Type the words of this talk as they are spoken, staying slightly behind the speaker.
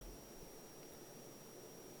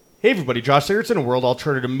Hey everybody, Josh Sigurdsson, World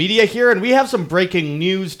Alternative Media here, and we have some breaking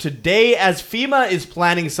news today as FEMA is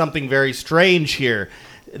planning something very strange here.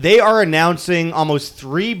 They are announcing almost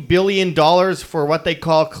 $3 billion for what they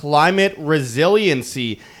call climate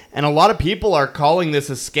resiliency, and a lot of people are calling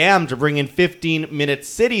this a scam to bring in 15-minute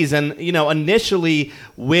cities. And, initially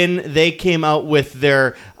when they came out with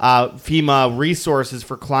their FEMA resources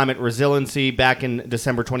for climate resiliency back in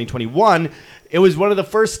December 2021, it was one of the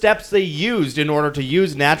first steps they used in order to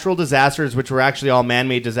use natural disasters, which were actually all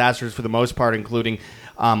man-made disasters for the most part, including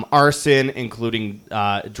arson, including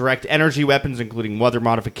direct energy weapons, including weather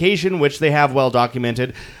modification, which they have well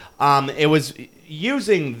documented. It was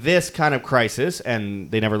using this kind of crisis,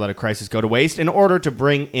 and they never let a crisis go to waste, in order to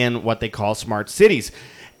bring in what they call smart cities.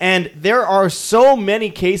 And there are so many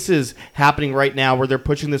cases happening right now where they're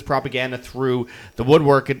pushing this propaganda through the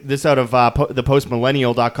woodwork. This out of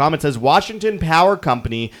thepostmillennial.com. It says, Washington Power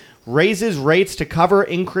Company raises rates to cover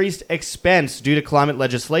increased expense due to climate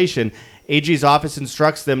legislation. AG's office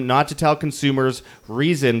instructs them not to tell consumers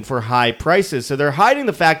reason for high prices. So they're hiding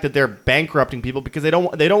the fact that they're bankrupting people because they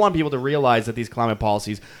don't want people to realize that these climate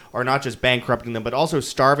policies are not just bankrupting them, but also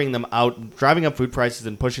starving them out, driving up food prices,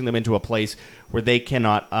 and pushing them into a place where they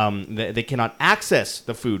cannot access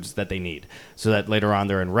the foods that they need, so that later on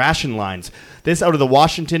they're in ration lines. This out of the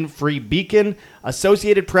Washington Free Beacon.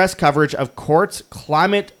 Associated Press coverage of courts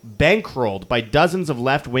climate bankrolled by dozens of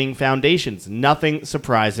left-wing foundations. Nothing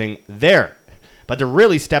surprising there. But they're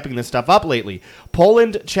really stepping this stuff up lately.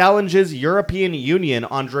 Poland challenges European Union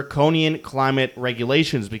on draconian climate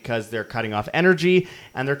regulations because they're cutting off energy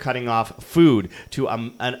and they're cutting off food to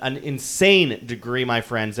an insane degree, my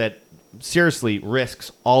friends, that seriously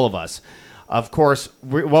risks all of us. Of course,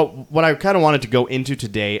 what I kind of wanted to go into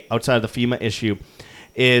today, outside of the FEMA issue,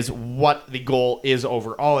 is what the goal is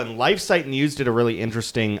overall. And LifeSite News did a really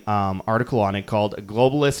interesting article on it called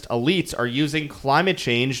Globalist Elites Are Using Climate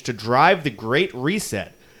Change to Drive the Great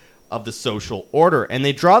Reset of the Social Order. And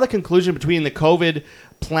they draw the conclusion between the COVID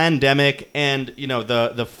pandemic and,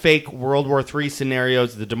 the fake World War III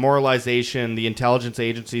scenarios, the demoralization, the intelligence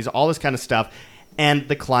agencies, all this kind of stuff, and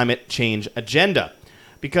the climate change agenda.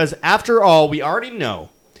 Because after all, we already know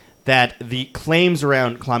that the claims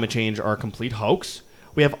around climate change are a complete hoax.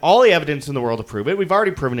 We have all the evidence in the world to prove it. We've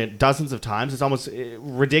already proven it dozens of times. It's almost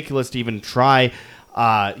ridiculous to even try,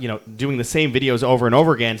 doing the same videos over and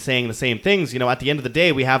over again, saying the same things. At the end of the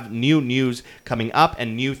day, we have new news coming up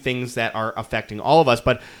and new things that are affecting all of us.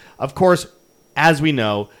 But, of course, as we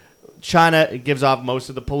know, China gives off most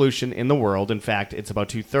of the pollution in the world. In fact, it's about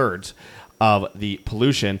 2/3 of the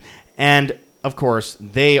pollution. And, of course,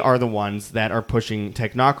 they are the ones that are pushing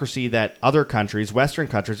technocracy that other countries, Western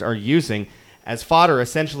countries, are using as fodder.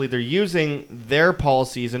 Essentially, they're using their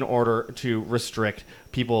policies in order to restrict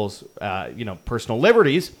people's, personal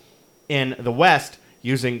liberties in the West,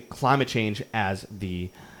 using climate change as the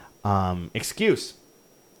excuse.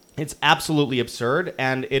 It's absolutely absurd,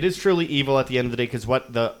 and it is truly evil at the end of the day, because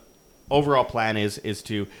what the overall plan is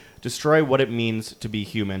to destroy what it means to be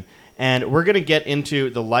human. And we're going to get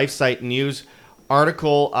into the LifeSite News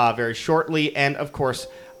article very shortly, and, of course,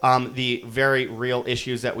 the very real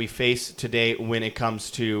issues that we face today when it comes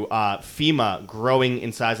to FEMA growing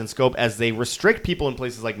in size and scope as they restrict people in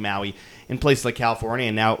places like Maui, in places like California,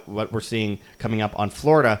 and now what we're seeing coming up on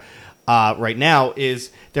Florida right now is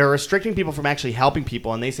they're restricting people from actually helping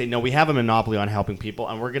people, and they say, no, we have a monopoly on helping people,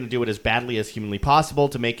 and we're going to do it as badly as humanly possible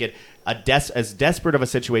to make it as desperate of a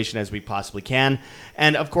situation as we possibly can.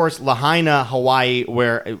 And, of course, Lahaina, Hawaii,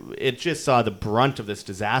 where it just saw the brunt of this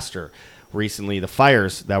disaster recently, the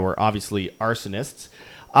fires that were obviously arsonists.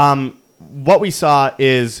 What we saw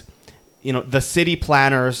is, the city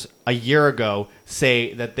planners a year ago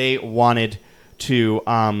say that they wanted to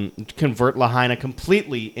convert Lahaina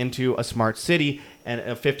completely into a smart city, and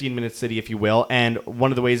a 15-minute city, if you will. And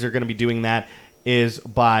one of the ways they're going to be doing that is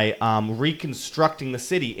by reconstructing the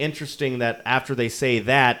city. Interesting that after they say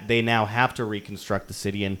that, they now have to reconstruct the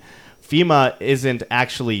city. And FEMA isn't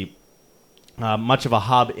actually much of a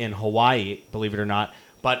hub in Hawaii, believe it or not,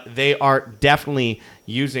 but they are definitely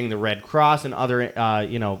using the Red Cross and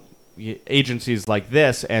other, agencies like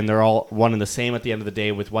this, and they're all one and the same at the end of the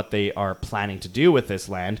day with what they are planning to do with this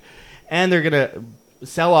land. And they're going to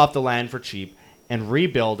sell off the land for cheap and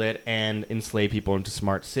rebuild it and enslave people into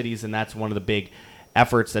smart cities, and that's one of the big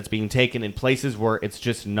efforts that's being taken in places where it's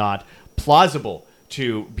just not plausible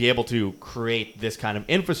to be able to create this kind of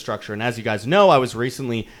infrastructure. And as you guys know, I was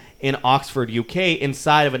recently in Oxford, UK,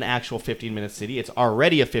 inside of an actual 15-minute city. It's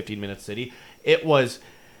already a 15-minute city. It was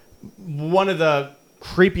one of the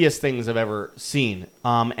creepiest things I've ever seen.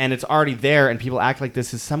 And it's already there, and people act like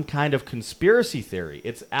this is some kind of conspiracy theory.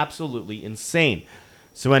 It's absolutely insane.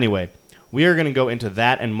 So anyway, we are going to go into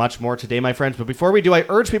that and much more today, my friends. But before we do, I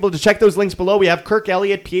urge people to check those links below. We have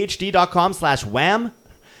kirkelliottphd.com/wham,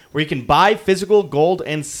 where you can buy physical gold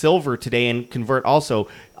and silver today and convert also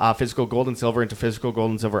physical gold and silver into physical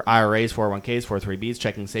gold and silver IRAs, 401ks, 403bs,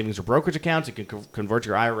 checking savings or brokerage accounts. You can convert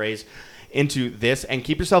your IRAs into this and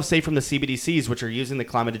keep yourself safe from the CBDCs, which are using the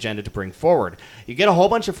climate agenda to bring forward. You get a whole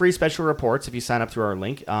bunch of free special reports if you sign up through our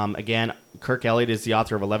link. Again, Kirk Elliott is the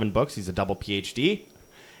author of 11 books. He's a double PhD.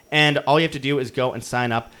 And all you have to do is go and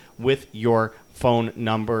sign up with your phone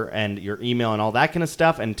number and your email and all that kind of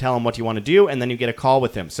stuff and tell him what you want to do, and then you get a call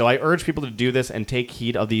with him. So I urge people to do this and take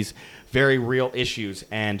heed of these very real issues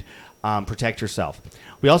and protect yourself.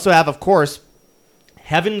 We also have, of course,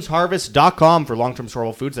 heavensharvest.com for long-term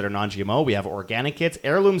storable foods that are non-GMO. We have organic kits,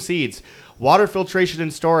 heirloom seeds, water filtration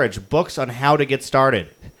and storage, books on how to get started.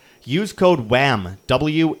 Use code WHAM,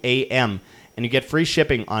 W-A-M, and you get free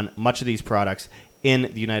shipping on much of these products in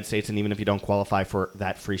the United States. And even if you don't qualify for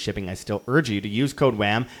that free shipping, I still urge you to use code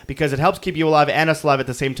WHAM because it helps keep you alive and us alive at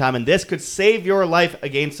the same time. And this could save your life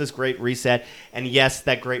against this great reset. And yes,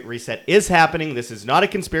 that great reset is happening. This is not a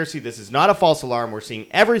conspiracy. This is not a false alarm. We're seeing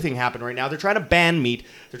everything happen right now. They're trying to ban meat.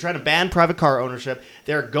 They're trying to ban private car ownership.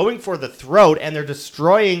 They're going for the throat, and they're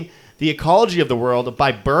destroying the ecology of the world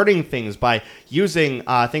by burning things, by using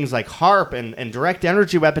things like HARP and direct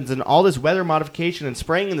energy weapons and all this weather modification and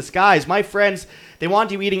spraying in the skies. My friends, they want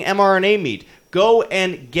you eating mRNA meat. Go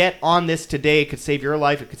and get on this today. It could save your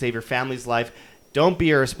life. It could save your family's life. Don't be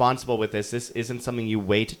irresponsible with this. This isn't something you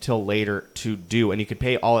wait till later to do. And you could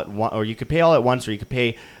pay all at once, or you could pay all at once, or you could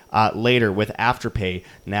pay later with Afterpay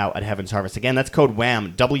now at Heaven's Harvest. Again, that's code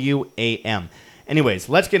WHAM, W-A-M. Anyways,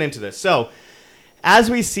 let's get into this. So,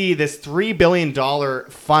 as we see this $3 billion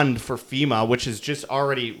fund for FEMA, which has just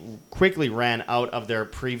already quickly ran out of their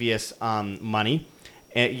previous money,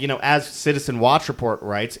 as Citizen Watch Report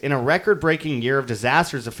writes, in a record-breaking year of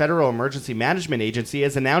disasters, the Federal Emergency Management Agency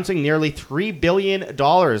is announcing nearly $3 billion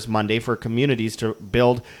Monday for communities to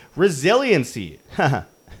build resiliency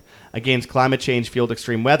against climate change-fueled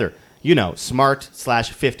extreme weather.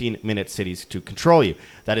 Smart/15-minute cities to control you.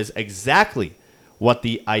 That is exactly what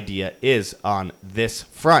the idea is on this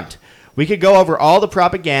front. We could go over all the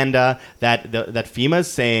propaganda that FEMA is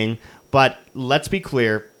saying, but let's be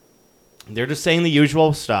clear, they're just saying the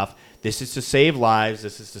usual stuff. This is to save lives.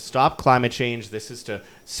 This is to stop climate change. This is to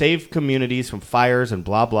save communities from fires and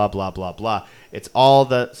blah, blah, blah, blah, blah. It's all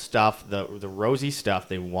the stuff, the rosy stuff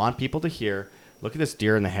they want people to hear. Look at this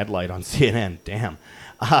deer in the headlight on CNN. Damn.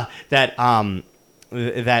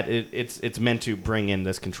 It's meant to bring in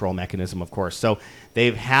this control mechanism, of course. So they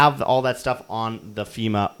have all that stuff on the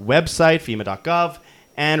FEMA website, FEMA.gov.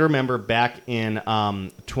 And remember, back in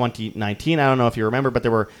 2019, I don't know if you remember, but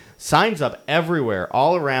there were signs up everywhere,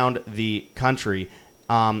 all around the country,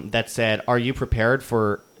 that said, "Are you prepared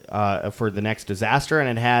for the next disaster?"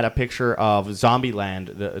 And it had a picture of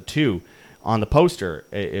Zombieland 2 on the poster,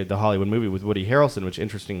 the Hollywood movie with Woody Harrelson, which,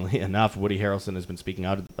 interestingly enough, Woody Harrelson has been speaking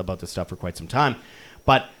out about this stuff for quite some time.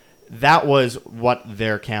 But that was what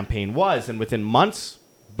their campaign was. And within months,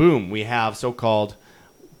 boom, we have so-called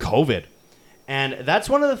COVID. And that's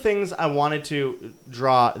one of the things I wanted to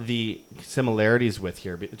draw the similarities with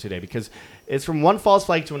here today, because it's from one false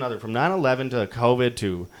flag to another, from 9/11 to COVID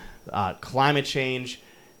to climate change.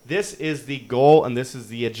 This is the goal and this is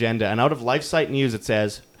the agenda. And out of LifeSite News, it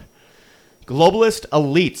says, globalist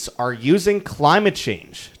elites are using climate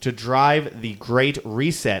change to drive the great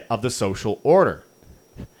reset of the social order.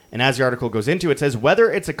 And as the article goes into, it says,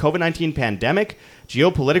 whether it's a COVID-19 pandemic,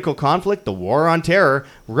 geopolitical conflict, the war on terror,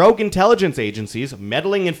 rogue intelligence agencies,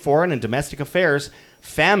 meddling in foreign and domestic affairs,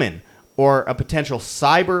 famine, or a potential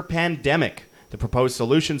cyber pandemic, the proposed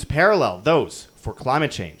solutions parallel those for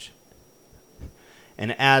climate change.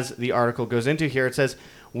 And as the article goes into here, it says,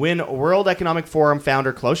 when World Economic Forum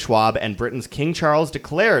founder Klaus Schwab and Britain's King Charles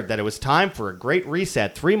declared that it was time for a great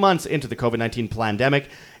reset 3 months into the COVID-19 pandemic,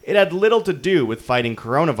 it had little to do with fighting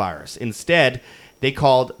coronavirus. Instead, they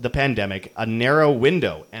called the pandemic a narrow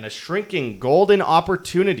window and a shrinking golden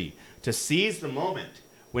opportunity to seize the moment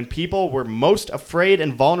when people were most afraid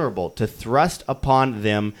and vulnerable to thrust upon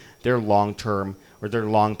them their long-term or their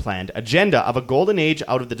long-planned agenda of a golden age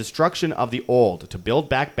out of the destruction of the old, to build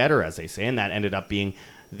back better, as they say. And that ended up being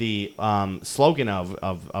the slogan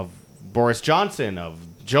of Boris Johnson, of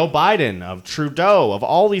Joe Biden, of Trudeau, of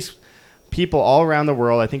all these people all around the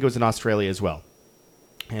world. I think it was in Australia as well.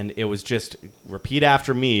 And it was just, repeat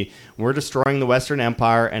after me, we're destroying the Western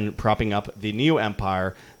Empire and propping up the new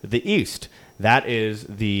empire, the East. that is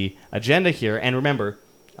the agenda here. And remember,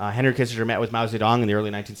 Henry Kissinger met with Mao Zedong in the early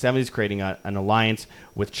 1970s, creating an alliance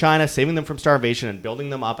with China, saving them from starvation and building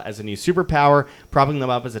them up as a new superpower, propping them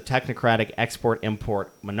up as a technocratic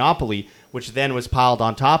export-import monopoly, which then was piled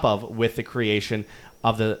on top of with the creation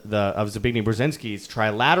of of Zbigniew Brzezinski's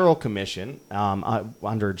Trilateral Commission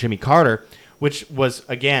under Jimmy Carter, which was,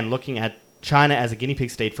 again, looking at China as a guinea pig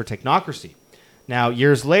state for technocracy. Now,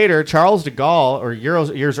 years later, Charles de Gaulle, or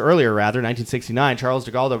years earlier, rather, 1969, Charles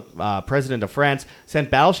de Gaulle, the president of France, sent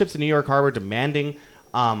battleships to New York Harbor demanding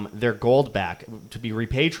their gold back to be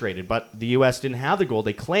repatriated. But the U.S. didn't have the gold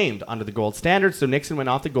they claimed under the gold standard, so Nixon went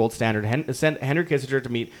off the gold standard, sent Henry Kissinger to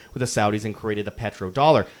meet with the Saudis and created the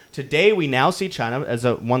petrodollar. Today, we now see China as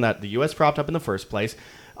one that the U.S. propped up in the first place,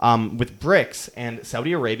 with BRICS, and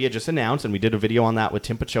Saudi Arabia just announced, and we did a video on that with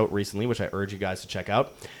Tim Picciott recently, which I urge you guys to check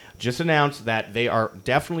out, just announced that they are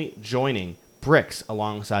definitely joining BRICS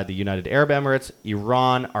alongside the United Arab Emirates,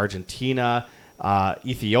 Iran, Argentina,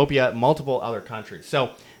 Ethiopia, multiple other countries.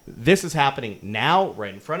 So this is happening now,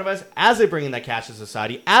 right in front of us, as they bring in that cash to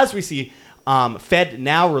society, as we see Fed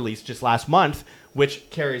Now released just last month, which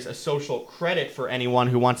carries a social credit for anyone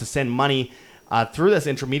who wants to send money through this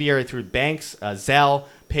intermediary, through banks, Zelle,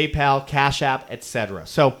 PayPal, Cash App, etc.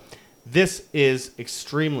 So this is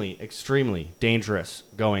extremely, extremely dangerous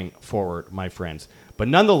going forward, my friends. But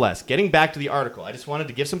nonetheless, getting back to the article, I just wanted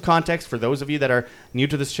to give some context for those of you that are new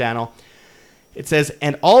to this channel. It says,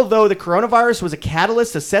 and although the coronavirus was a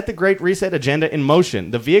catalyst to set the Great Reset agenda in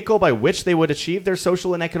motion, the vehicle by which they would achieve their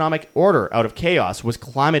social and economic order out of chaos was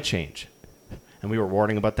climate change. And we were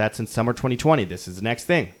warning about that since summer 2020. This is the next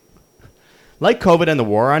thing. Like COVID and the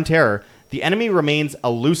war on terror, the enemy remains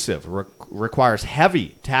elusive, requires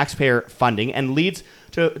heavy taxpayer funding, and leads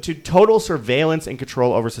to total surveillance and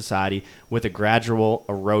control over society with a gradual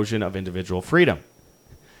erosion of individual freedom.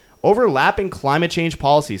 Overlapping climate change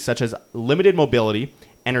policies such as limited mobility,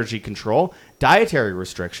 energy control, dietary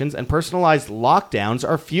restrictions, and personalized lockdowns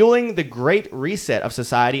are fueling the Great Reset of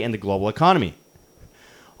society and the global economy.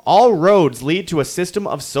 All roads lead to a system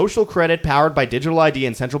of social credit powered by digital ID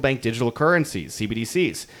and central bank digital currencies,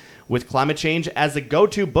 CBDCs. With climate change as the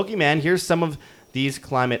go-to boogeyman, here's some of these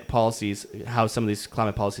climate policies, how some of these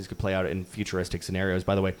climate policies could play out in futuristic scenarios.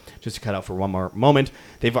 By the way, just to cut out for one more moment,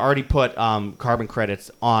 they've already put carbon credits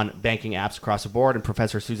on banking apps across the board, and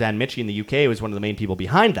Professor Suzanne Michie in the UK was one of the main people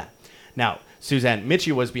behind that. Now, Suzanne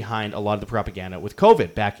Michie was behind a lot of the propaganda with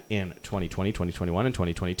COVID back in 2020, 2021, and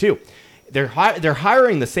 2022. They're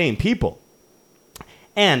hiring the same people.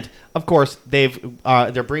 And of course,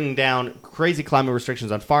 they're bringing down crazy climate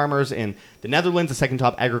restrictions on farmers in the Netherlands, the second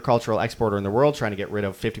top agricultural exporter in the world, trying to get rid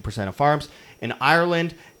of 50% of farms. In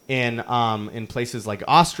Ireland, in places like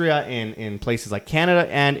Austria, in places like Canada,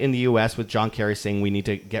 and in the U.S., with John Kerry saying we need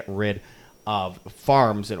to get rid of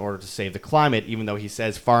farms in order to save the climate, even though he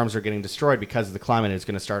says farms are getting destroyed because of the climate and it's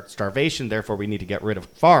going to start starvation. Therefore, we need to get rid of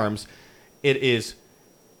farms. It is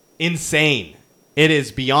insane. It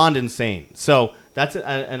is beyond insane. So that's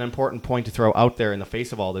an important point to throw out there in the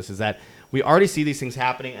face of all this, is that we already see these things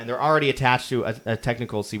happening, and they're already attached to a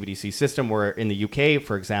technical CBDC system where in the UK,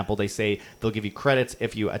 for example, they say they'll give you credits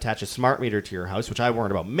if you attach a smart meter to your house, which I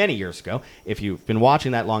warned about many years ago. If you've been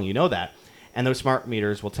watching that long, you know that. And those smart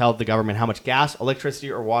meters will tell the government how much gas,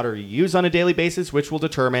 electricity, or water you use on a daily basis, which will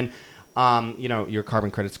determine your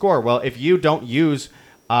carbon credit score. Well, if you don't use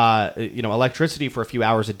electricity for a few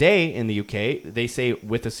hours a day in the UK, they say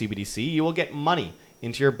with the CBDC, you will get money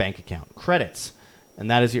into your bank account, credits. And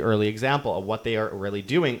that is the early example of what they are really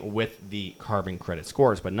doing with the carbon credit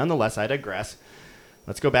scores. But nonetheless, I digress.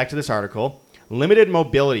 Let's go back to this article. Limited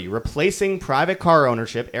mobility, replacing private car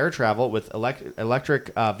ownership, air travel with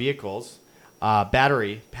electric vehicles,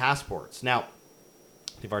 battery passports. Now,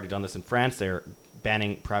 they've already done this in France. They're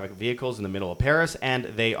banning private vehicles in the middle of Paris, and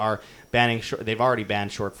they are they've already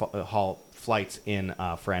banned short haul flights in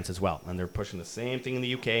France as well. And they're pushing the same thing in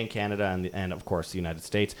the UK and Canada and of course, the United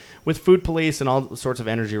States, with food police and all sorts of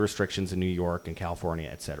energy restrictions in New York and California,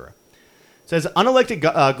 etc. It says, unelected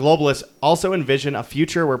globalists also envision a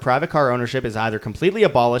future where private car ownership is either completely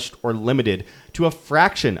abolished or limited to a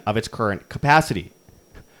fraction of its current capacity.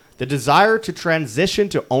 The desire to transition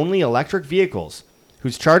to only electric vehicles,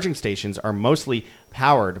 whose charging stations are mostly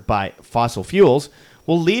powered by fossil fuels,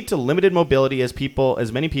 will lead to limited mobility as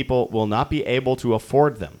many people will not be able to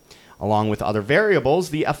afford them. Along with other variables,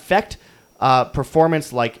 the affect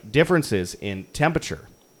performance-like differences in temperature.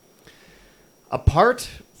 Apart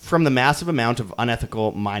from the massive amount of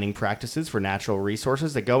unethical mining practices for natural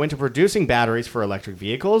resources that go into producing batteries for electric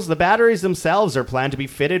vehicles, the batteries themselves are planned to be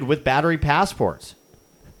fitted with battery passports.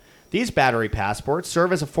 These battery passports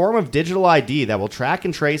serve as a form of digital ID that will track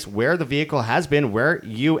and trace where the vehicle has been, where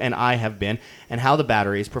you and I have been, and how the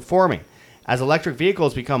battery is performing. As electric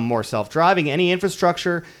vehicles become more self-driving, any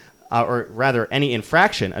infrastructure, or rather any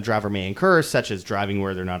infraction a driver may incur, such as driving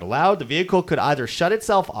where they're not allowed, the vehicle could either shut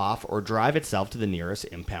itself off or drive itself to the nearest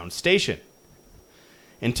impound station.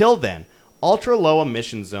 Until then, ultra-low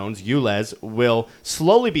emission zones, ULEZ, will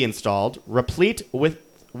slowly be installed, replete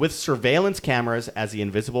with surveillance cameras as the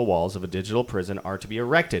invisible walls of a digital prison are to be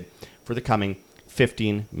erected for the coming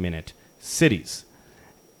 15-minute cities.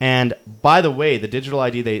 And by the way, the digital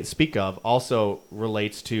ID they speak of also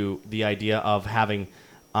relates to the idea of having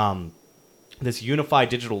this unified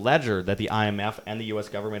digital ledger that the IMF and the U.S.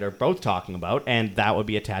 government are both talking about, and that would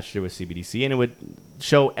be attached to a CBDC, and it would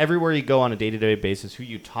show everywhere you go on a day-to-day basis who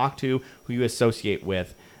you talk to, who you associate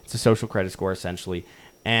with. It's a social credit score, essentially,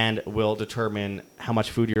 and will determine how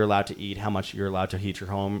much food you're allowed to eat, how much you're allowed to heat your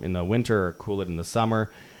home in the winter or cool it in the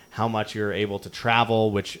summer, how much you're able to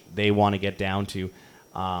travel, which they want to get down to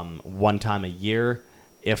one time a year,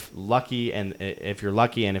 if lucky, and if you're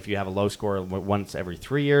lucky, and if you have a low score, once every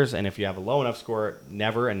 3 years, and if you have a low enough score,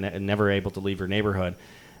 never, and never able to leave your neighborhood.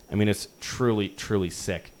 I mean, it's truly, truly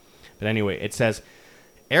sick. But anyway, it says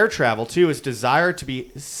air travel too is desired to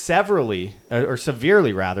be severely or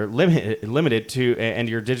severely rather limited to, and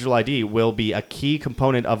your digital ID will be a key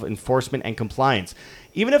component of enforcement and compliance.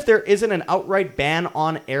 Even if there isn't an outright ban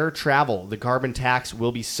on air travel, the carbon tax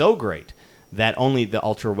will be so great that only the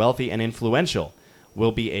ultra wealthy and influential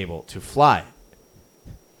will be able to fly.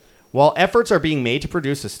 While efforts are being made to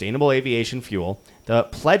produce sustainable aviation fuel, the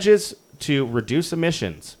pledges to reduce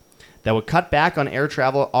emissions that would cut back on air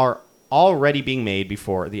travel are already being made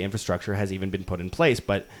before the infrastructure has even been put in place.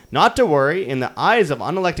 But not to worry, in the eyes of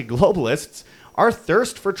unelected globalists, our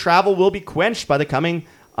thirst for travel will be quenched by the coming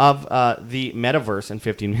of the metaverse and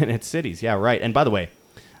 15-minute cities. Yeah, right. And by the way,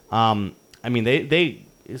 I mean, they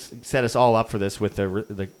set us all up for this with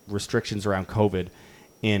the restrictions around COVID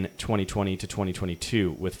in 2020 to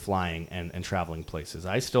 2022 with flying and traveling places.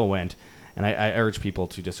 I still went, and I urge people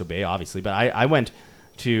to disobey, obviously, but I went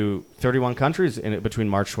to 31 countries between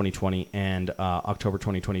March 2020 and October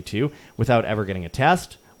 2022 without ever getting a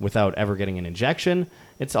test, without ever getting an injection.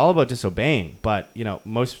 It's all about disobeying. But, you know,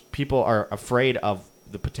 most people are afraid of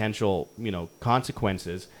the potential, you know,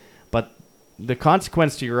 consequences. But the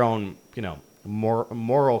consequence to your own, you know,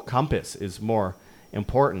 moral compass is more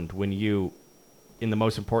important when you, in the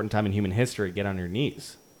most important time in human history, get on your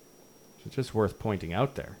knees. It's just worth pointing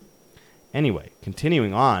out there. Anyway,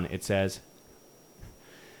 continuing on, it says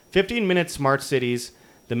 15-minute smart cities,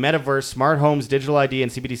 the metaverse, smart homes, digital ID,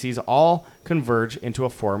 and CBDCs all converge into a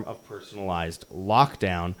form of personalized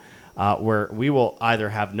lockdown where we will either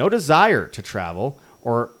have no desire to travel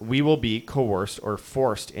or we will be coerced or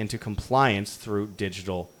forced into compliance through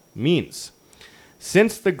digital means.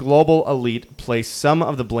 Since the global elite place some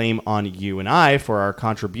of the blame on you and I for our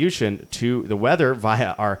contribution to the weather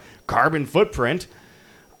via our carbon footprint,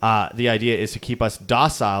 the idea is to keep us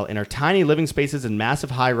docile in our tiny living spaces and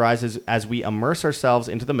massive high-rises as we immerse ourselves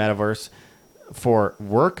into the metaverse for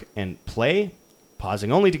work and play,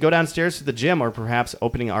 pausing only to go downstairs to the gym or perhaps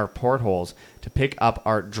opening our portholes to pick up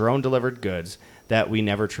our drone-delivered goods that we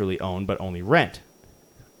never truly own but only rent.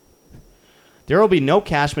 There will be no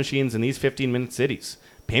cash machines in these 15-minute cities.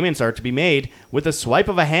 Payments are to be made with a swipe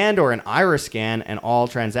of a hand or an iris scan, and all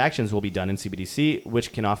transactions will be done in CBDC,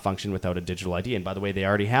 which cannot function without a digital ID. And by the way, they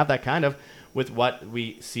already have that kind of with what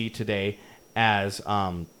we see today as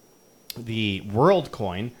the World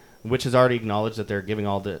Coin, which has already acknowledged that they're giving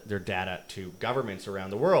all their data to governments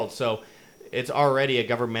around the world. So it's already a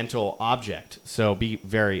governmental object. So be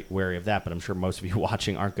very wary of that. But I'm sure most of you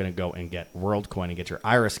watching aren't going to go and get World Coin and get your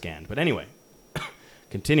iris scanned. But anyway.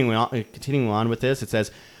 Continuing on with this, it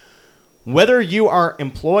says, whether you are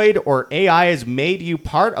employed or AI has made you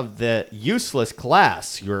part of the useless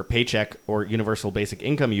class, your paycheck or universal basic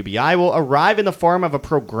income UBI will arrive in the form of a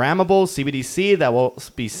programmable CBDC that will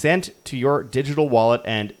be sent to your digital wallet,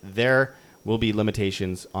 and there will be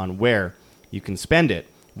limitations on where you can spend it,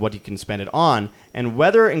 what you can spend it on, and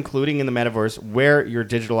whether, including in the metaverse, where your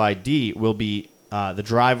digital ID will be the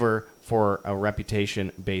driver for a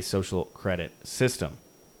reputation-based social credit system.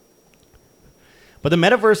 But the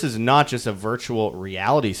metaverse is not just a virtual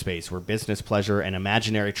reality space where business, pleasure, and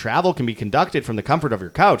imaginary travel can be conducted from the comfort of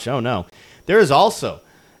your couch. Oh, no. There is also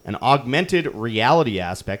an augmented reality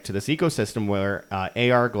aspect to this ecosystem where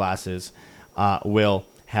AR glasses will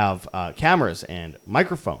have cameras and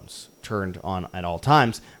microphones turned on at all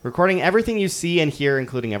times, recording everything you see and hear,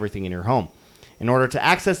 including everything in your home. In order to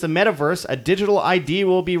access the metaverse, a digital ID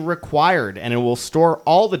will be required, and it will store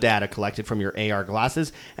all the data collected from your AR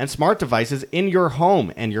glasses and smart devices in your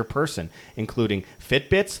home and your person, including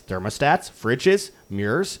Fitbits, thermostats, fridges,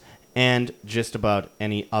 mirrors, and just about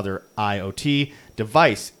any other IoT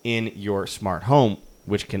device in your smart home,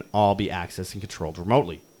 which can all be accessed and controlled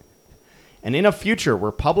remotely. And in a future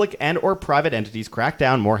where public and or private entities crack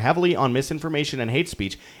down more heavily on misinformation and hate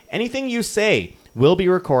speech, anything you say will be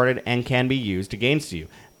recorded and can be used against you,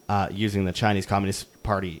 using the Chinese Communist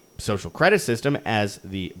Party social credit system as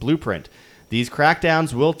the blueprint. These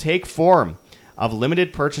crackdowns will take form of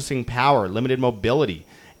limited purchasing power, limited mobility,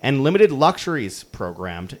 and limited luxuries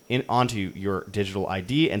programmed onto your digital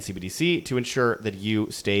ID and CBDC to ensure that you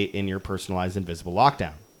stay in your personalized invisible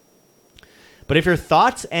lockdown. But if your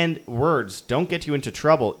thoughts and words don't get you into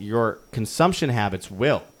trouble, your consumption habits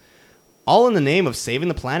will. All in the name of saving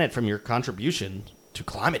the planet from your contribution to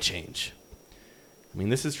climate change. I mean,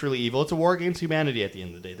 this is truly evil. It's a war against humanity at the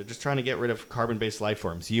end of the day. They're just trying to get rid of carbon-based life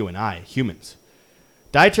forms, you and I, humans.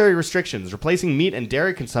 Dietary restrictions, replacing meat and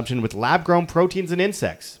dairy consumption with lab-grown proteins and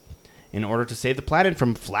insects. In order to save the planet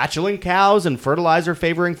from flatulent cows and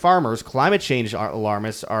fertilizer-favoring farmers, climate change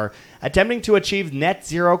alarmists are attempting to achieve net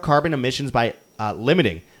zero carbon emissions by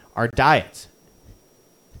limiting our diets.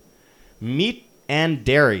 Meat and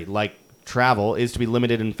dairy, like travel, is to be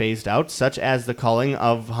limited and phased out, such as the culling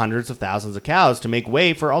of hundreds of thousands of cows to make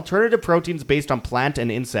way for alternative proteins based on plant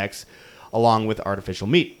and insects, along with artificial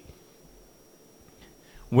meat.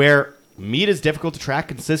 Where meat is difficult to track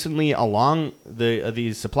consistently along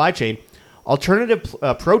the supply chain, alternative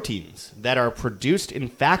proteins that are produced in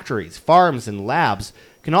factories, farms, and labs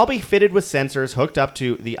can all be fitted with sensors hooked up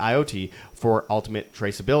to the IoT for ultimate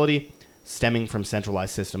traceability, stemming from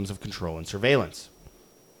centralized systems of control and surveillance.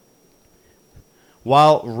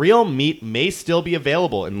 While real meat may still be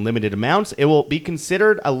available in limited amounts, it will be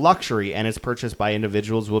considered a luxury, and its purchase by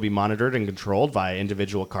individuals will be monitored and controlled via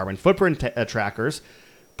individual carbon footprint trackers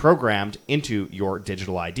programmed into your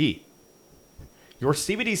digital ID. Your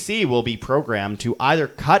CBDC will be programmed to either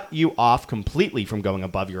cut you off completely from going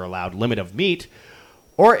above your allowed limit of meat,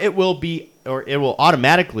 or it will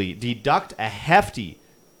automatically deduct a hefty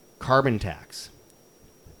carbon tax.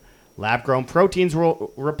 Lab-grown proteins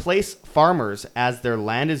will replace farmers as their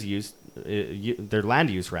land use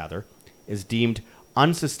is deemed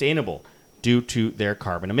unsustainable due to their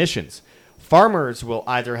carbon emissions. Farmers will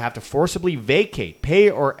either have to forcibly vacate, pay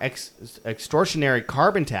or extortionary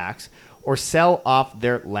carbon tax, or sell off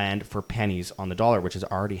their land for pennies on the dollar, which is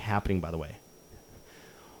already happening, by the way.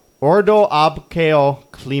 Ordo abkeo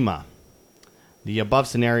klima. The above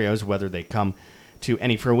scenarios, whether they come to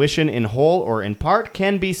any fruition in whole or in part,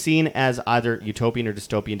 can be seen as either utopian or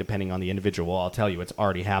dystopian, depending on the individual. I'll tell you, it's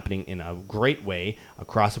already happening in a great way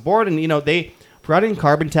across the board. And, they brought in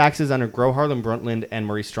carbon taxes under Gro Harlem Brundtland and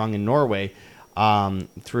Maurice Strong in Norway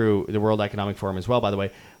through the World Economic Forum as well, by the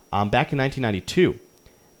way, back in 1992.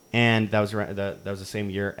 And that was the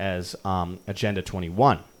same year as Agenda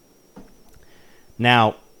 21.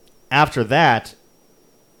 Now, after that,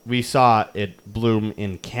 we saw it bloom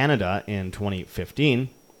in Canada in 2015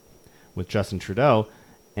 with Justin Trudeau.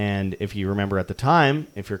 And if you remember at the time,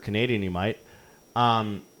 if you're Canadian, you might.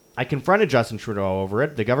 I confronted Justin Trudeau over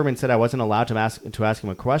it. The government said I wasn't allowed to ask him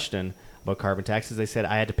a question about carbon taxes. They said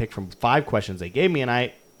I had to pick from 5 questions they gave me, and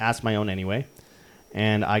I asked my own anyway.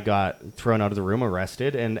 And I got thrown out of the room,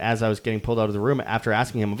 arrested. And as I was getting pulled out of the room, after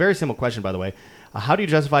asking him a very simple question, by the way, how do you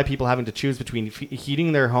justify people having to choose between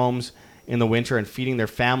heating their homes in the winter and feeding their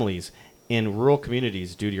families in rural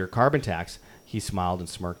communities due to your carbon tax? He smiled and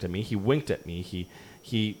smirked at me. He winked at me. He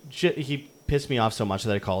pissed me off so much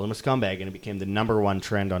that I called him a scumbag, and it became the #1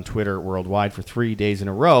 trend on Twitter worldwide for 3 days in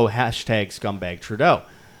a row, #scumbag Trudeau.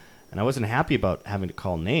 And I wasn't happy about having to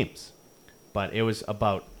call names, but it was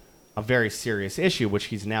about a very serious issue, which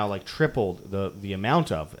he's now tripled the amount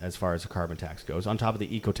of as far as the carbon tax goes, on top of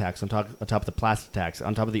the eco tax, on top of the plastic tax,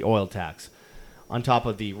 on top of the oil tax, on top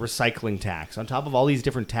of the recycling tax, on top of all these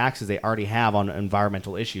different taxes they already have on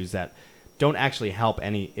environmental issues that don't actually help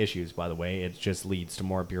any issues, by the way. It just leads to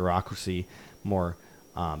more bureaucracy, more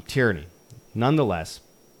tyranny. Nonetheless,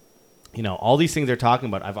 all these things they're talking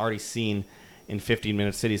about, I've already seen in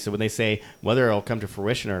 15-minute cities. So when they say whether it'll come to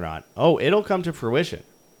fruition or not, it'll come to fruition.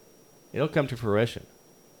 It'll come to fruition.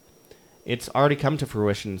 It's already come to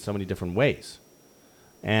fruition in so many different ways.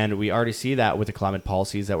 And we already see that with the climate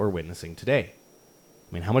policies that we're witnessing today.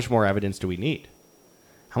 I mean, how much more evidence do we need?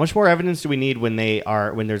 How much more evidence do we need when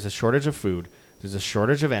there's a shortage of food, there's a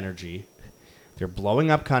shortage of energy, they're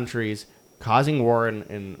blowing up countries, causing war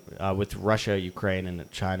with Russia, Ukraine,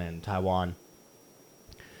 and China and Taiwan,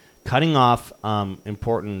 cutting off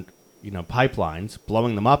important pipelines,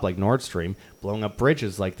 blowing them up like Nord Stream, blowing up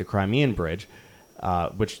bridges like the Crimean Bridge,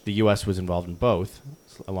 which the U.S. was involved in both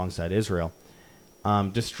alongside Israel.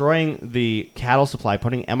 Destroying the cattle supply,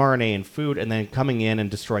 putting mRNA in food, and then coming in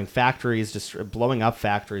and destroying factories, blowing up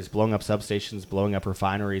factories, blowing up substations, blowing up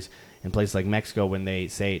refineries in places like Mexico when they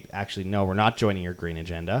say, actually, no, we're not joining your green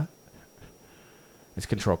agenda. It's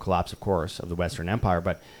control collapse, of course, of the Western Empire.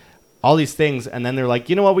 But all these things, and then they're like,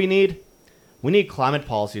 you know what we need? We need climate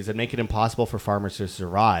policies that make it impossible for farmers to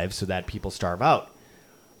survive so that people starve out.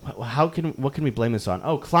 What can we blame this on?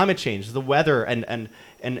 Oh, climate change, the weather,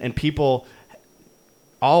 and people...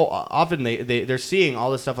 Often they're seeing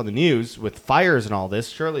all this stuff on the news with fires and all this.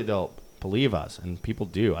 Surely they'll believe us, and people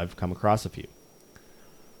do. I've come across a few.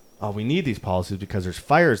 Oh, we need these policies because there's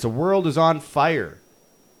fires. The world is on fire.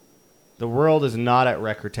 The world is not at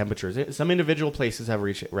record temperatures. Some individual places have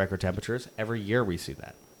reached record temperatures. Every year we see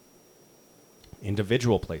that.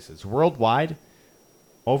 Individual places. Worldwide,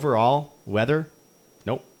 overall, weather,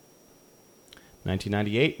 nope.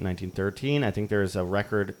 1998, 1913. I think there's a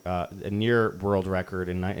record, a near world record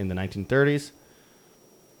in the 1930s.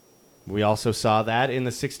 We also saw that in the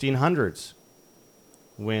 1600s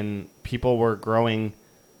when people were growing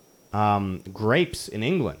grapes in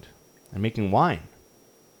England and making wine.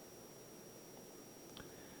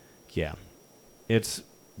 Yeah, it's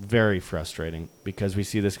very frustrating because we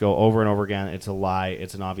see this go over and over again. It's a lie.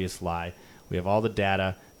 It's an obvious lie. We have all the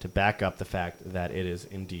data to back up the fact that it is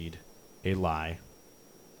indeed a lie.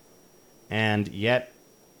 And yet,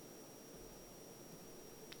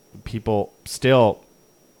 people still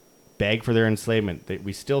beg for their enslavement.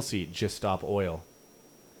 We still see Just Stop Oil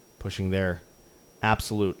pushing their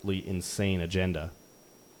absolutely insane agenda.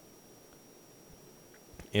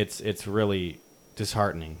 It's really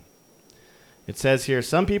disheartening. It says here,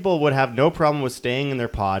 some people would have no problem with staying in their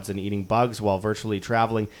pods and eating bugs while virtually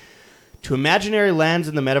traveling to imaginary lands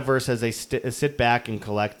in the metaverse as they sit back and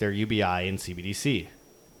collect their UBI in CBDC.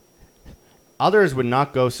 Others would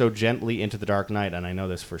not go so gently into the dark night, and I know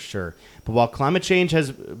this for sure. But while climate change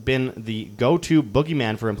has been the go-to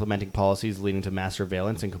boogeyman for implementing policies leading to mass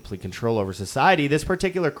surveillance and complete control over society, this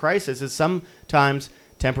particular crisis is sometimes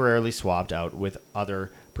temporarily swapped out with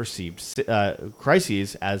other perceived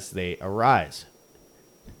crises as they arise.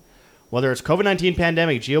 Whether it's COVID-19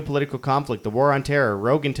 pandemic, geopolitical conflict, the war on terror,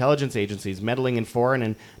 rogue intelligence agencies meddling in foreign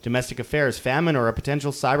and domestic affairs, famine, or a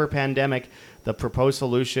potential cyber pandemic, the proposed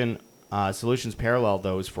solutions parallel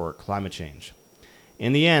those for climate change.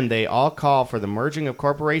 In the end, they all call for the merging of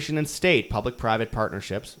corporation and state, public-private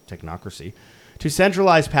partnerships, technocracy, to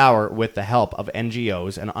centralize power with the help of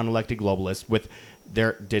NGOs and unelected globalists with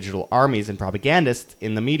their digital armies and propagandists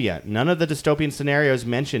in the media. None of the dystopian scenarios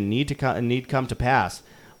mentioned need come to pass.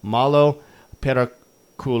 Malo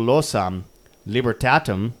periculosam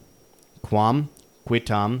libertatem quam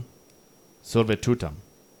quitam servitutem.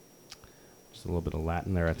 Just a little bit of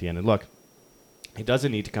Latin there at the end. And look, it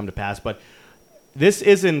doesn't need to come to pass, but this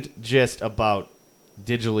isn't just about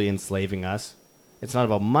digitally enslaving us. It's not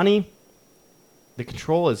about money. The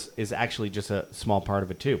control is actually just a small part of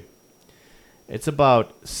it too. It's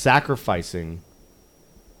about sacrificing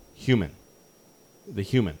the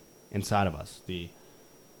human inside of us, the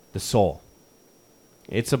soul.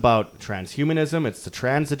 It's about transhumanism. It's the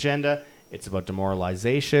trans agenda. It's about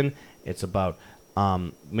demoralization. It's about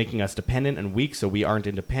making us dependent and weak so we aren't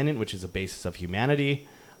independent, which is the basis of humanity.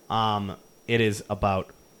 It is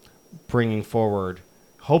about bringing forward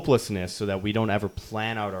hopelessness so that we don't ever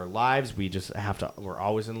plan out our lives. We're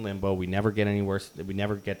always in limbo. We never get anywhere. We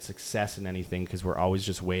never get success in anything because we're always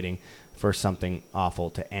just waiting for something awful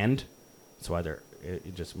to end. So either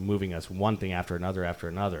just moving us one thing after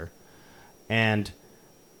another. And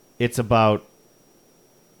it's about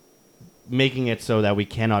making it so that we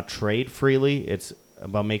cannot trade freely. It's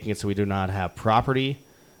about making it so we do not have property.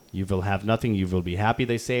 You will have nothing. You will be happy,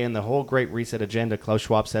 they say. And the whole Great Reset agenda, Klaus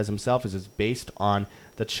Schwab says himself, is based on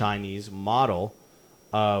the Chinese model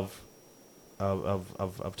of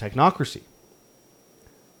technocracy.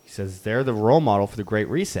 He says they're the role model for the Great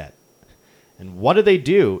Reset. And what did they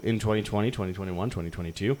do in 2020, 2021,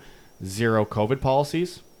 2022? Zero COVID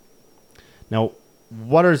policies. Now,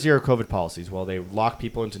 what are zero COVID policies? Well, they locked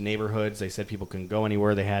people into neighborhoods. They said people couldn't go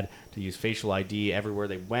anywhere. They had to use facial ID everywhere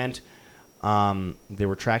they went. They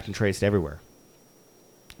were tracked and traced everywhere.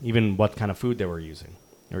 Even what kind of food they were using,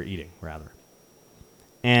 or eating, rather.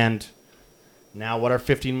 And now what are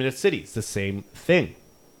 15-minute cities? The same thing.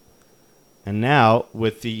 And now,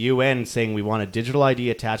 with the UN saying we want a digital ID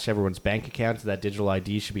attached to everyone's bank accounts, that digital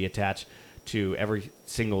ID should be attached to every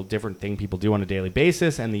single different thing people do on a daily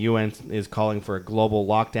basis. And the UN is calling for a global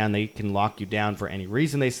lockdown. They can lock you down for any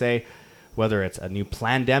reason, they say, whether it's a new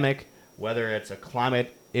pandemic, whether it's a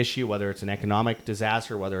climate issue, whether it's an economic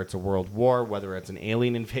disaster, whether it's a world war, whether it's an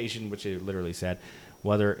alien invasion, which they literally said,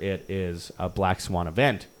 whether it is a black swan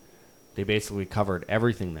event. They basically covered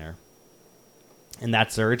everything there. And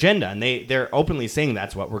that's their agenda. And they're openly saying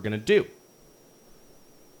that's what we're going to do.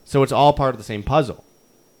 So it's all part of the same puzzle.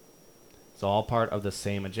 It's all part of the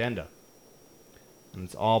same agenda. And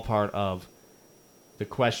it's all part of the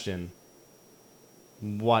question,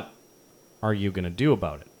 what are you going to do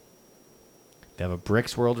about it? They have a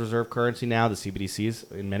BRICS world reserve currency now. The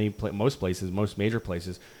CBDCs in most places, most major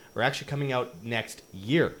places, are actually coming out next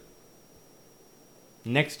year.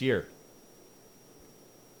 Next year.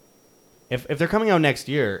 If they're coming out next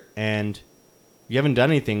year and you haven't done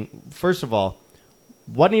anything, first of all,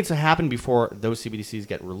 what needs to happen before those CBDCs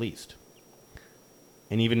get released?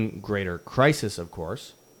 An even greater crisis, of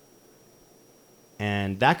course.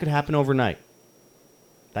 And that could happen overnight.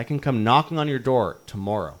 That can come knocking on your door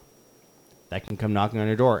tomorrow. That can come knocking on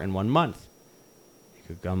your door in 1 month. It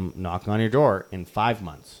could come knocking on your door in 5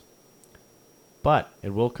 months. But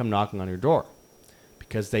it will come knocking on your door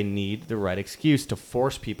because they need the right excuse to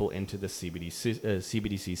force people into the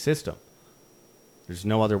CBDC system. There's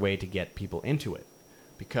no other way to get people into it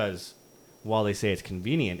because while they say it's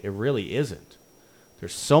convenient, it really isn't.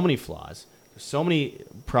 There's so many flaws. There's so many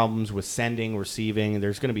problems with sending, receiving.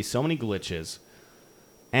 There's going to be so many glitches.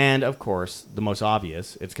 And, of course, the most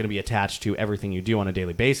obvious, it's going to be attached to everything you do on a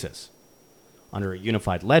daily basis under a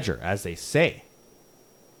unified ledger, as they say.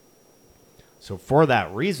 So for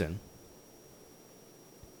that reason,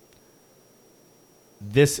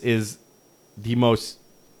 this is the most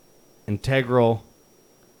integral,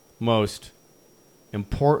 most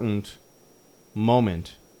important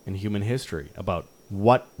moment in human history about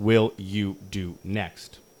what will you do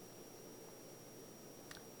next.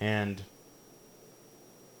 And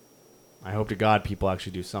I hope to God people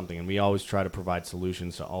actually do something. And we always try to provide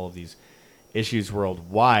solutions to all of these issues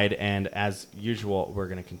worldwide. And as usual, we're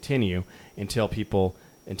going to continue until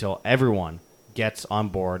everyone gets on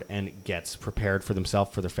board and gets prepared for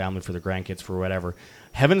themselves, for their family, for their grandkids, for whatever.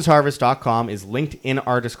 HeavensHarvest.com is linked in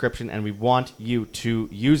our description, and we want you to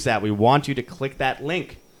use that. We want you to click that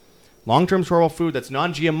link. Long-term storable food that's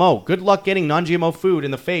non-GMO. Good luck getting non-GMO food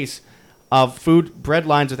in the face of food bread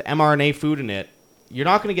lines with mRNA food in it. You're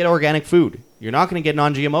not going to get organic food. You're not going to get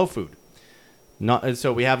non-GMO food.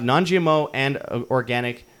 So we have non-GMO and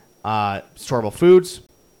organic storable foods.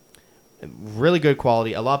 Really good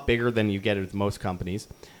quality, a lot bigger than you get with most companies.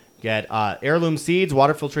 Get heirloom seeds,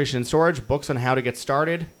 water filtration and storage, books on how to get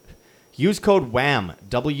started. Use code WAM,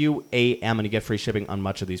 W-A-M, and you get free shipping on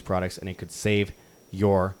much of these products, and it could save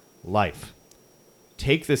your life.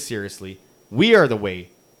 Take this seriously. We are the way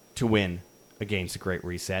to win against the Great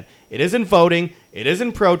Reset. It isn't voting. It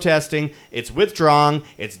isn't protesting. It's withdrawing.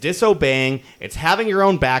 It's disobeying. It's having your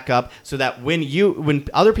own backup so that when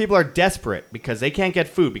other people are desperate because they can't get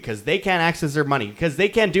food, because they can't access their money, because they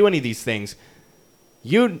can't do any of these things,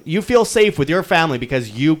 you feel safe with your family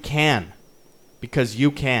because you can. Because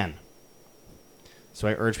you can. So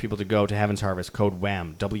I urge people to go to Heaven's Harvest, code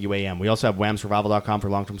WAM, W-A-M. We also have whamsurvival.com for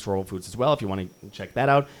long-term storable foods as well if you want to check that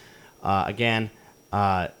out.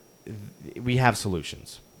 We have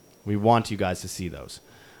solutions. We want you guys to see those.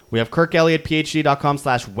 We have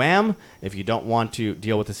KirkElliottPhD.com/wham. If you don't want to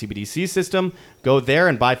deal with the CBDC system, go there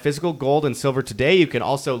and buy physical gold and silver today. You can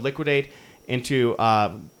also liquidate into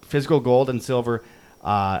physical gold and silver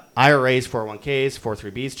IRAs, 401ks,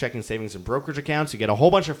 403bs, checking, savings, and brokerage accounts. You get a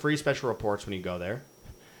whole bunch of free special reports when you go there.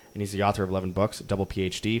 And he's the author of 11 books, double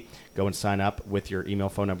PhD. Go and sign up with your email,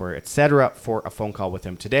 phone number, etc. for a phone call with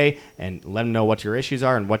him today, and let him know what your issues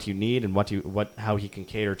are and what you need and how he can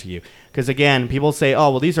cater to you. Because again, people say, "Oh,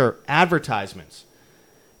 well, these are advertisements."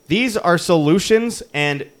 These are solutions,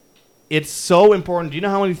 and it's so important. Do you know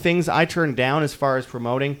how many things I turn down as far as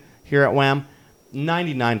promoting here at WHAM?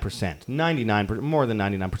 99%, more than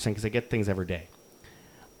 99%, because I get things every day.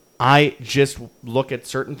 I just look at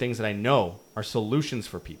certain things that I know are solutions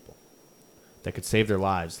for people that could save their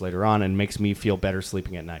lives later on and makes me feel better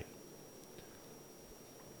sleeping at night.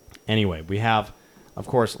 Anyway, we have, of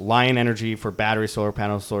course, Lion Energy for batteries, solar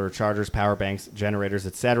panels, solar chargers, power banks, generators,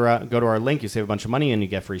 etc. Go to our link. You save a bunch of money and you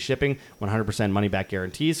get free shipping, 100% money-back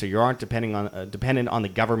guarantee, so you aren't dependent on the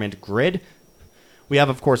government grid. We have,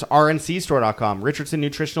 of course, rncstore.com, Richardson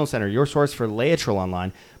Nutritional Center, your source for Laetrile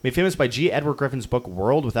online. Made famous by G. Edward Griffin's book,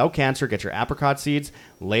 World Without Cancer. Get your apricot seeds,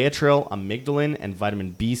 Laetrile, amygdalin, and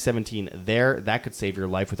vitamin B17 there. That could save your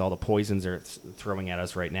life with all the poisons they're throwing at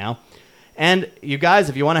us right now. And you guys,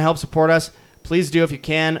 if you want to help support us, please do if you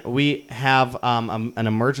can. We have an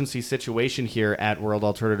emergency situation here at World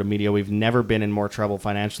Alternative Media. We've never been in more trouble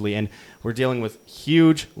financially, and we're dealing with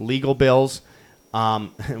huge legal bills.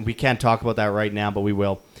 We can't talk about that right now, but we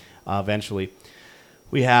will eventually.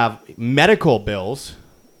 We have medical bills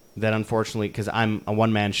that unfortunately, because I'm a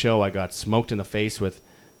one-man show, I got smoked in the face with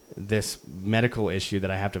this medical issue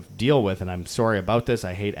that I have to deal with, and I'm sorry about this.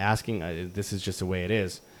 I hate asking. This is just the way it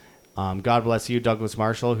is. God bless you, Douglas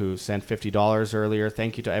Marshall, who sent $50 earlier.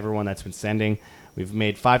 Thank you to everyone that's been sending. We've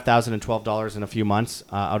made $5,012 in a few months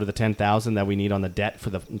out of the $10,000 that we need on the debt for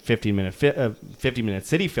the 50-minute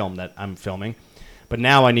city film that I'm filming. But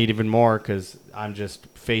now I need even more because I'm just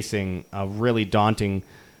facing a really daunting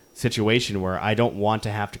situation where I don't want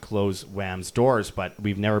to have to close WHAM's doors, but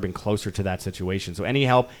we've never been closer to that situation. So any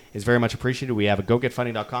help is very much appreciated. We have a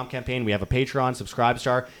GoGetFunding.com campaign. We have a Patreon,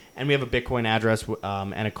 Subscribestar, and we have a Bitcoin address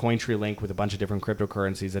and a Cointree link with a bunch of different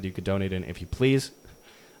cryptocurrencies that you could donate in if you please.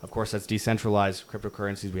 Of course, that's decentralized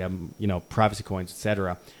cryptocurrencies. We have, privacy coins,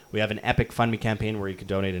 etc. We have an Epic Fund Me campaign where you can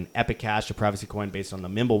donate an Epic Cash to privacy coin based on the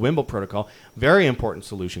Mimblewimble protocol. Very important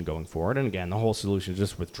solution going forward. And again, the whole solution is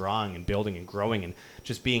just withdrawing and building and growing and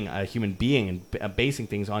just being a human being and basing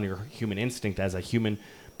things on your human instinct as a human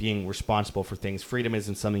being responsible for things. Freedom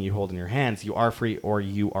isn't something you hold in your hands. You are free or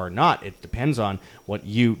you are not. It depends on what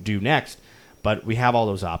you do next. But we have all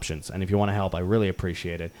those options, and if you want to help, I really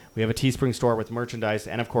appreciate it. We have a Teespring store with merchandise,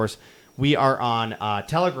 and of course, we are on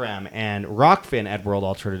Telegram and Rockfin at World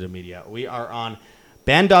Alternative Media. We are on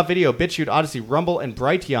Band.video, BitChute, Odyssey, Rumble, and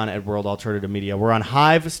Brighteon at World Alternative Media. We're on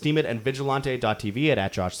Hive, Steemit, and Vigilante.tv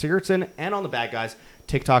at Josh Sigurdsson, and on the bad guys,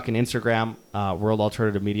 TikTok and Instagram, World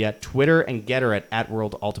Alternative Media, Twitter and Getter at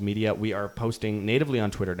World Alt Media. We are posting natively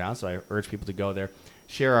on Twitter now, so I urge people to go there.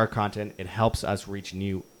 Share our content. It helps us reach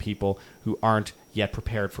new people who aren't yet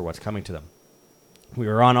prepared for what's coming to them. We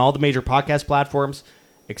are on all the major podcast platforms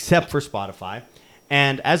except for Spotify.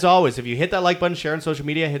 And as always, if you hit that like button, share on social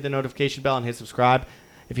media, hit the notification bell, and hit subscribe.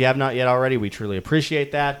 If you have not yet already, we truly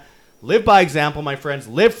appreciate that. Live by example, my friends.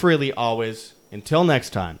 Live freely always. Until next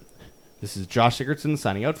time, this is Josh Sigurdsson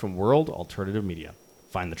signing out from World Alternative Media.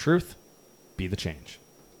 Find the truth. Be the change.